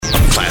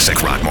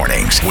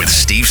with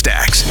Steve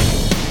Stax.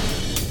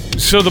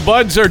 So the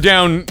Buds are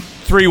down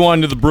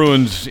 3-1 to the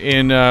Bruins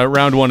in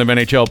round one of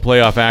NHL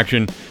playoff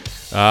action.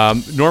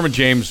 Norman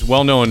James,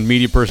 well-known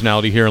media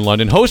personality here in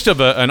London, host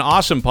of an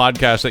awesome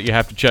podcast that you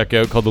have to check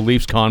out called the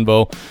Leafs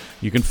Convo.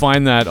 You can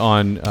find that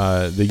on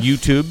the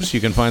YouTubes.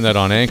 You can find that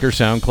on Anchor,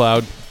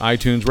 SoundCloud,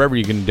 iTunes, wherever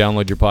you can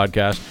download your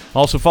podcast.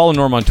 Also follow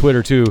Norm on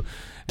Twitter, too,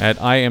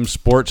 at I Am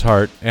Sports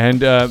Heart.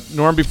 And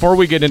Norm, before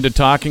we get into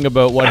talking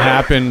about what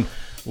happened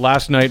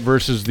last night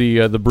versus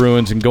the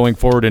Bruins and going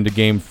forward into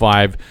Game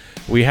 5,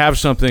 we have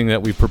something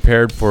that we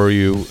prepared for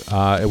you,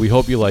 and we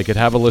hope you like it.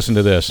 Have a listen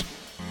to this.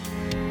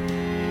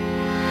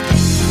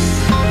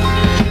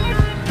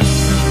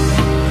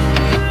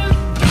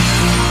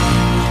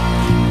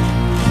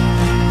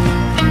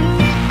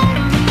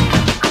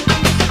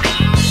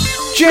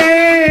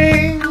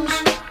 James,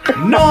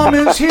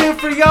 Norman's here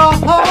for y'all.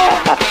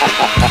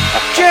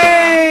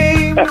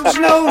 James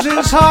knows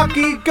his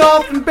hockey,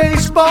 golf, and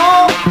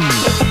baseball.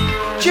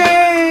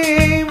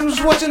 James,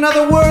 what's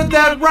another word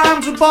that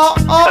rhymes with ball?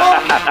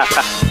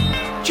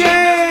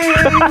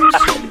 James.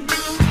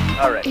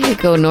 All right. Here you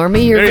go,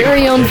 Normie. Your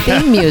very own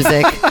theme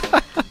music.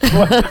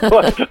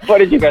 What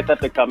did you guys have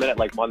to come in at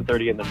like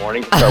 1:30 in the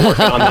morning to start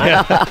working on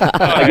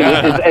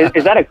that?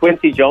 Is that a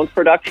Quincy Jones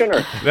production?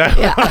 Or? There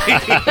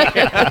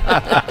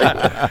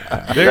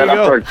you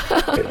go.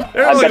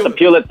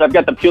 I've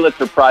got the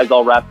Pulitzer Prize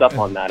all wrapped up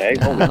on that, eh?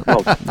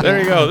 There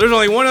you go. There's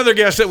only one other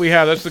guest that we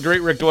have. That's the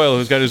great Rick Doyle,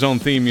 who's got his own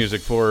theme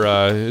music for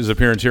his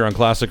appearance here on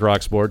Classic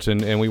Rock Sports,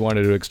 and we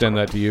wanted to extend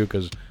that to you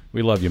because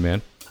we love you,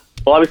 man.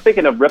 Well, I was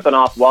thinking of ripping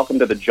off Welcome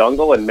to the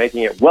Jungle and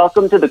making it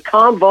Welcome to the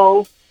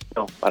Convo.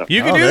 No, I don't.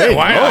 You can do that.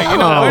 Why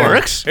not?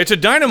 Works. It's a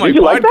dynamite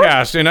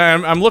podcast, and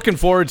I'm looking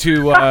forward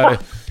to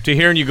to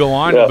hearing you go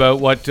on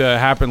about what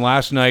happened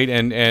last night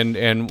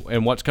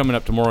and what's coming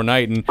up tomorrow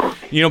night. And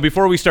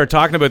before we start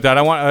talking about that,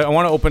 I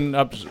want to open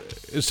up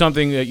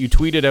something that you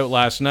tweeted out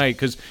last night,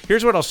 because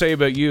here's what I'll say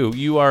about you: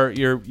 you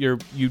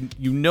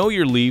know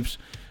your Leafs,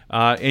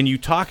 and you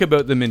talk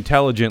about them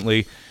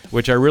intelligently,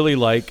 which I really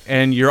like,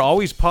 and you're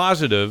always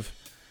positive.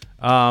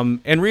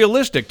 And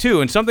realistic,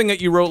 too. And something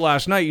that you wrote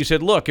last night, you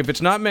said, look, if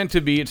it's not meant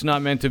to be, it's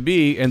not meant to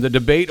be. And the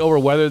debate over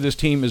whether this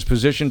team is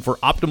positioned for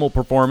optimal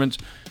performance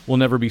will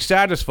never be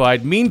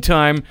satisfied.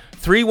 Meantime,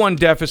 3-1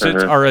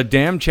 deficits are a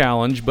damn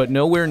challenge, but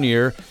nowhere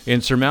near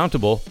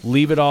insurmountable.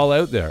 Leave it all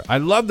out there. I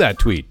love that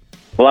tweet.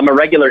 Well, I'm a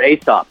regular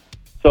ASOP.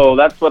 So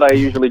that's what I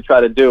usually try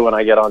to do when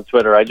I get on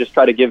Twitter. I just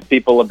try to give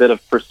people a bit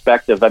of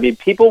perspective. I mean,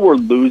 people were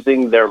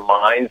losing their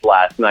minds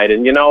last night.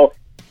 And,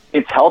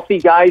 it's healthy,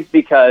 guys,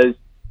 because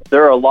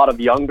there are a lot of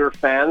younger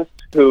fans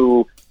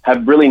who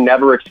have really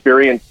never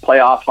experienced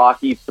playoff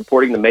hockey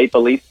supporting the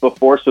Maple Leafs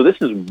before. So this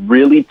is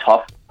really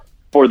tough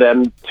for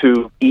them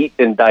to eat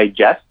and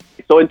digest.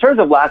 So in terms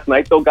of last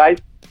night, though, guys,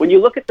 when you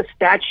look at the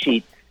stat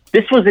sheet,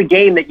 this was a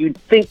game that you'd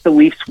think the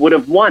Leafs would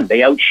have won.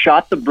 They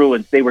outshot the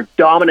Bruins. They were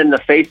dominant in the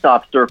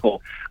face-off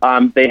circle.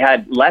 They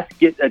had less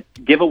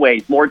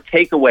giveaways, more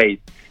takeaways.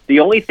 The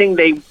only thing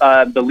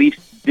the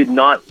Leafs did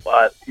not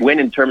win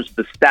in terms of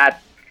the stats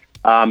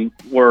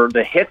were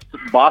the hits.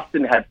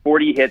 Boston had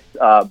 40 hits,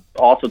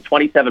 also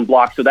 27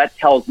 blocks. So that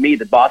tells me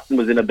that Boston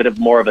was in a bit of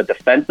more of a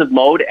defensive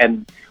mode.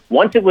 And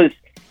once it was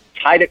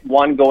tied at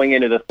 1 going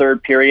into the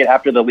third period,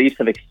 after the Leafs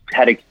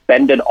had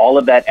expended all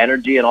of that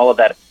energy and all of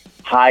that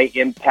high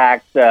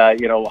impact,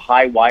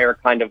 high wire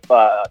kind of,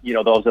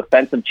 those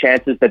offensive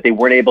chances that they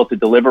weren't able to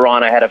deliver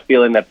on, I had a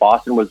feeling that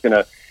Boston was going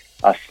to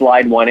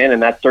slide one in.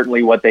 And that's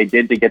certainly what they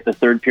did to get the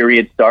third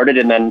period started.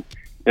 And then,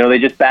 they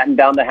just battened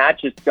down the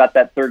hatches, got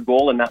that third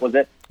goal, and that was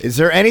it. Is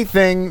there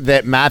anything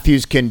that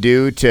Matthews can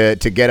do to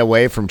get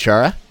away from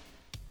Chara?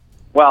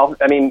 Well,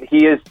 I mean,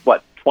 he is,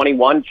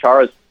 21?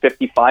 Chara's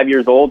 55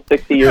 years old,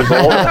 60 years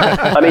old.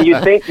 I mean,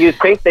 you'd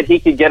think that he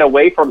could get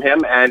away from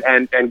him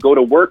and go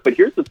to work. But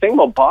here's the thing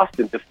about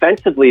Boston.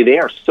 Defensively, they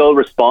are so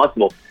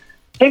responsible.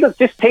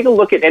 Just take a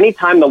look at any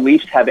time the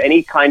Leafs have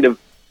any kind of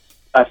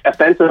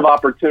offensive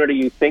opportunity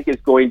you think is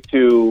going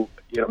to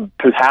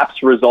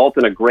perhaps result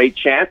in a great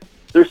chance.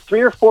 There's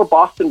 3 or 4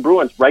 Boston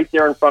Bruins right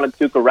there in front of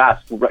Tuukka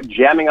Rask,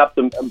 jamming up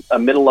the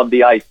middle of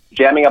the ice,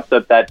 jamming up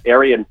that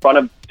area in front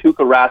of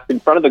Tuukka Rask,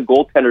 in front of the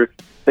goaltender,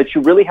 that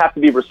you really have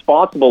to be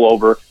responsible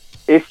over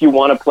if you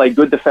want to play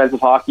good defensive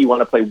hockey, you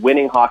want to play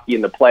winning hockey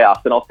in the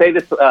playoffs. And I'll say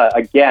this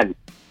again.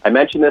 I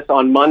mentioned this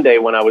on Monday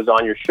when I was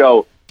on your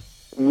show.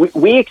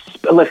 We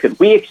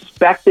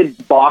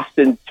expected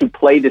Boston to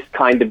play this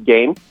kind of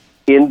game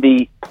in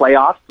the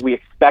playoffs. We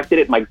expected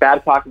it. Mike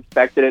Babcock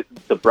expected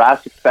it. The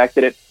brass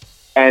expected it.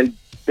 And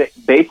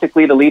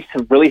basically, the Leafs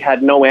have really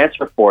had no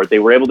answer for it. They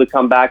were able to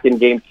come back in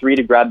Game 3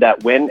 to grab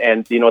that win,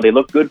 and they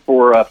looked good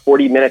for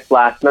 40 minutes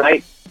last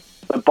night.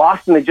 But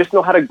Boston, they just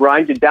know how to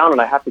grind you down, and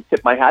I have to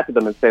tip my hat to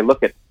them and say,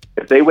 look, if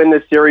they win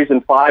this series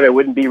in 5, I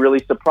wouldn't be really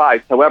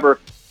surprised. However,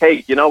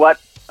 hey, you know what?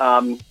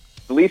 The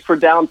Leafs were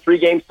down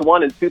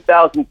 3-1 in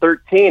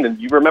 2013, and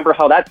you remember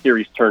how that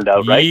series turned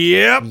out, right?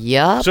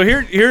 Yep. So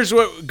here's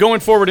what going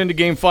forward into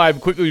Game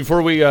 5 quickly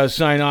before we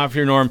sign off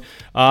here, Norm.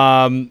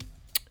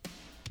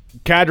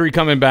 Kadri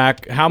coming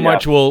back, how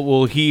much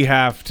will he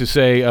have to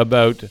say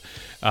about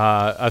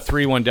a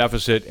 3-1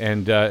 deficit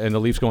and the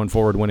Leafs going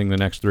forward winning the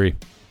next 3?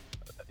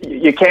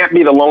 You can't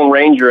be the Lone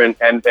Ranger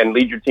and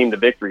lead your team to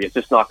victory. It's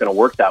just not going to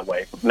work that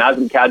way.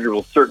 Nazem Kadri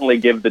will certainly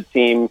give the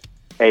team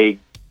a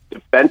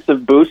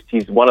defensive boost.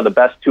 He's one of the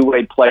best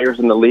two-way players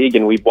in the league,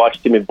 and we've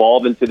watched him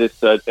evolve into this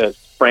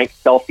Frank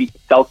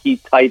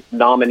Selke type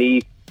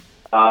nominee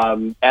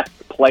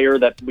player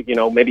that,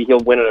 maybe he'll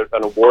win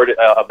an award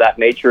of that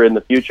nature in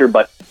the future.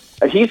 But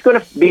he's going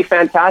to be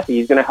fantastic.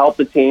 He's going to help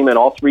the team in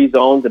all 3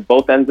 zones at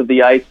both ends of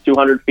the ice,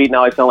 200 feet.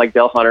 Now I sound like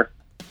Dale Hunter.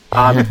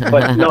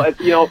 But no,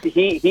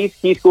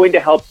 he's going to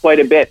help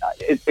quite a bit.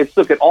 It's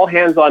look at all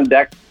hands on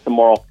deck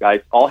tomorrow, guys.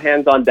 All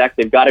hands on deck.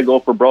 They've got to go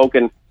for broke,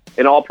 and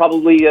I'll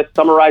probably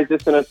summarize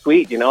this in a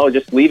tweet.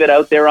 Just leave it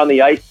out there on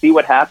the ice, see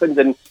what happens,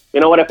 and you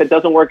know what? If it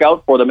doesn't work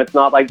out for them, it's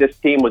not like this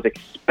team was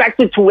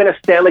expected to win a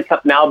Stanley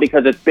Cup now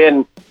because it's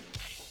been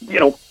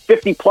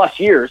 50 plus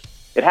years.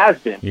 It has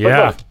been. Yeah.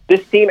 But look,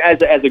 this team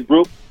as a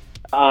group,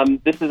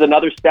 this is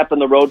another step in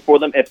the road for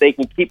them. If they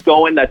can keep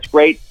going, that's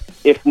great.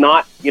 If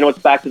not, it's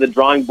back to the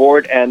drawing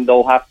board, and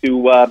they'll have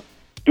to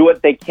do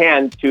what they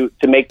can to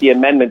make the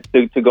amendments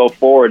to go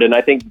forward. And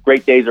I think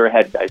great days are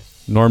ahead,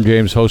 guys. Norm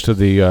James, host of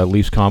the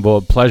Leafs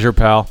Convo. Pleasure,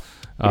 pal.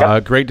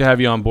 Great to have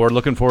you on board.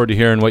 Looking forward to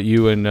hearing what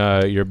you and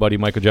your buddy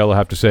Michael Jello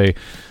have to say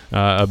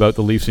about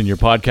the Leafs in your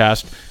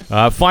podcast.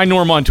 Find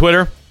Norm on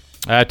Twitter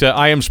at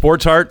I Am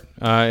Sports Heart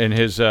and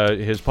his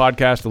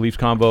podcast, the Leafs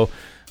Convo,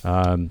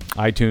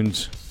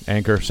 iTunes,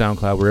 Anchor,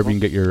 SoundCloud, wherever you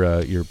can get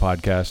your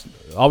podcast.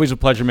 Always a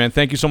pleasure, man.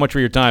 Thank you so much for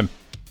your time.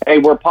 Hey,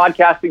 we're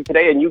podcasting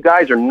today, and you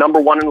guys are number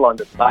 1 in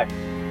London. Bye.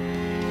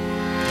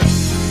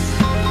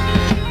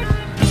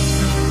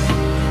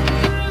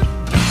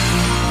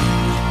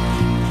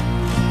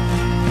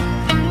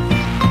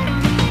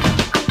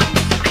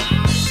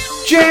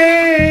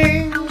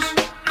 James,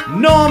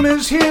 Norm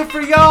is here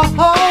for y'all.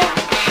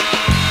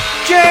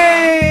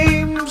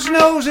 James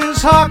knows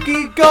his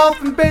hockey, golf,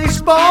 and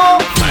baseball.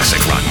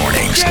 Classic Rock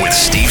Mornings with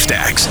Steve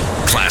Stax.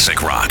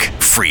 Classic Rock,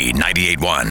 free 98.1.